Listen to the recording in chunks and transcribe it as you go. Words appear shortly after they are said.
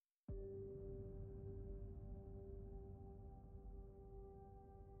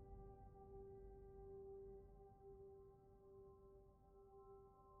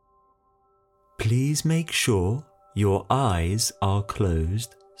Please make sure your eyes are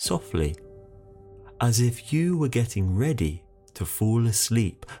closed softly, as if you were getting ready to fall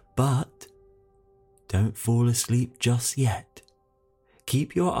asleep, but don't fall asleep just yet.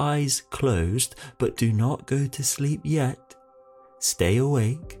 Keep your eyes closed, but do not go to sleep yet. Stay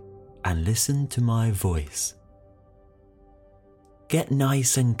awake and listen to my voice. Get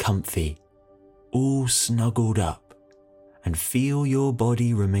nice and comfy, all snuggled up, and feel your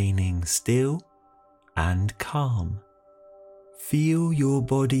body remaining still and calm. Feel your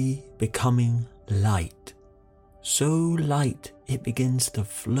body becoming light, so light it begins to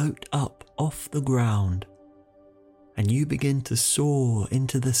float up off the ground, and you begin to soar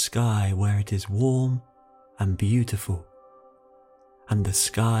into the sky where it is warm and beautiful, and the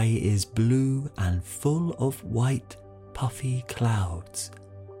sky is blue and full of white puffy clouds.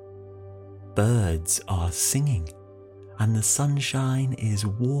 Birds are singing, and the sunshine is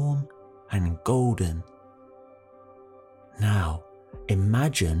warm and golden. Now,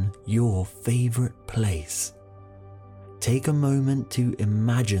 imagine your favorite place. Take a moment to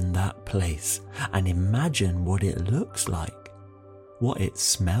imagine that place and imagine what it looks like, what it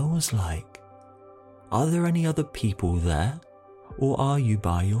smells like. Are there any other people there, or are you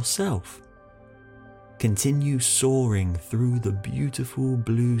by yourself? Continue soaring through the beautiful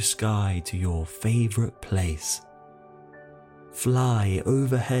blue sky to your favorite place. Fly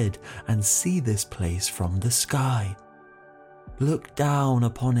overhead and see this place from the sky. Look down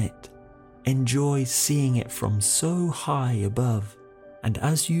upon it. Enjoy seeing it from so high above. And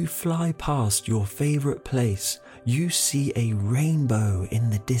as you fly past your favorite place, you see a rainbow in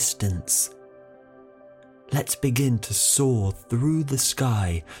the distance. Let's begin to soar through the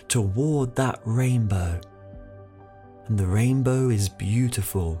sky toward that rainbow. And the rainbow is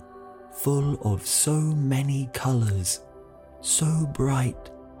beautiful, full of so many colors, so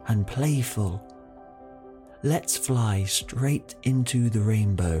bright and playful. Let's fly straight into the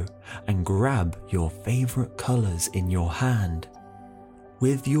rainbow and grab your favorite colors in your hand.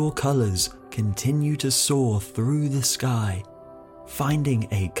 With your colors, continue to soar through the sky, finding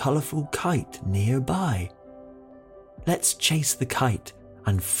a colorful kite nearby. Let's chase the kite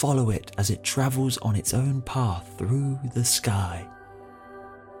and follow it as it travels on its own path through the sky.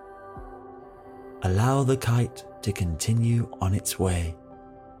 Allow the kite to continue on its way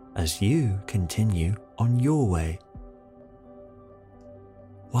as you continue on your way.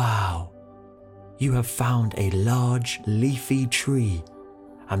 Wow, you have found a large leafy tree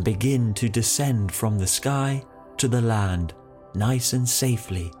and begin to descend from the sky to the land nice and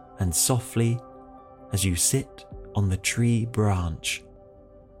safely and softly as you sit on the tree branch.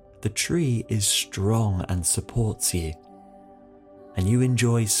 The tree is strong and supports you, and you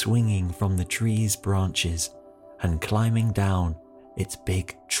enjoy swinging from the tree's branches and climbing down its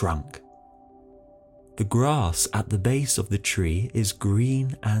big trunk. The grass at the base of the tree is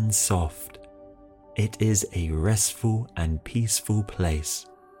green and soft. It is a restful and peaceful place.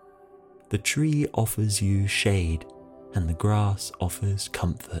 The tree offers you shade, and the grass offers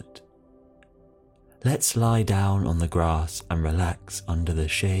comfort. Let's lie down on the grass and relax under the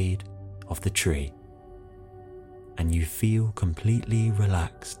shade of the tree. And you feel completely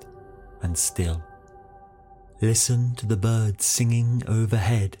relaxed and still. Listen to the birds singing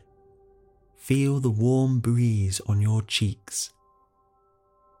overhead. Feel the warm breeze on your cheeks.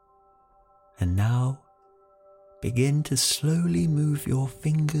 And now, begin to slowly move your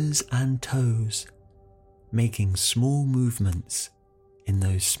fingers and toes, making small movements in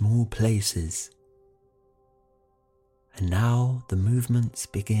those small places. And now the movements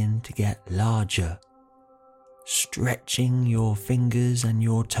begin to get larger, stretching your fingers and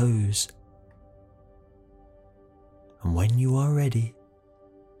your toes. And when you are ready,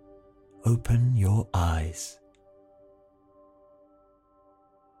 open your eyes.